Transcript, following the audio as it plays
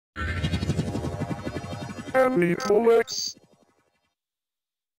Aniplex.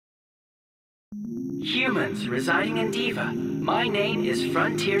 Humans residing in Diva, my name is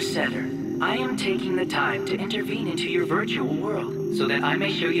Frontier Setter. I am taking the time to intervene into your virtual world so that I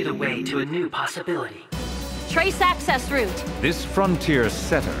may show you the way to a new possibility. Trace access route. This Frontier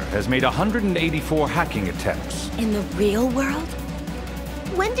Setter has made 184 hacking attempts. In the real world?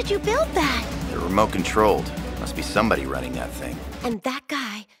 When did you build that? They're remote controlled. Must be somebody running that thing. And that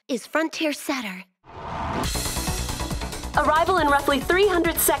guy is Frontier Setter. Arrival in roughly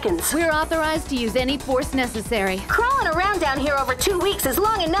 300 seconds. We're authorized to use any force necessary. Crawling around down here over 2 weeks is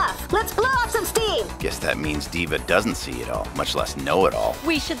long enough. Let's blow off some steam. Guess that means Diva doesn't see it all, much less know it all.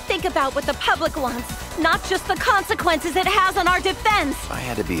 We should think about what the public wants, not just the consequences it has on our defense. If I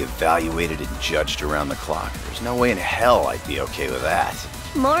had to be evaluated and judged around the clock, there's no way in hell I'd be okay with that.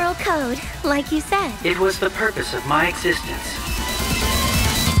 Moral code, like you said. It was the purpose of my existence.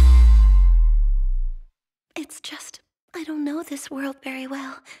 It's just, I don't know this world very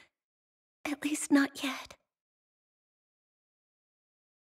well. At least not yet.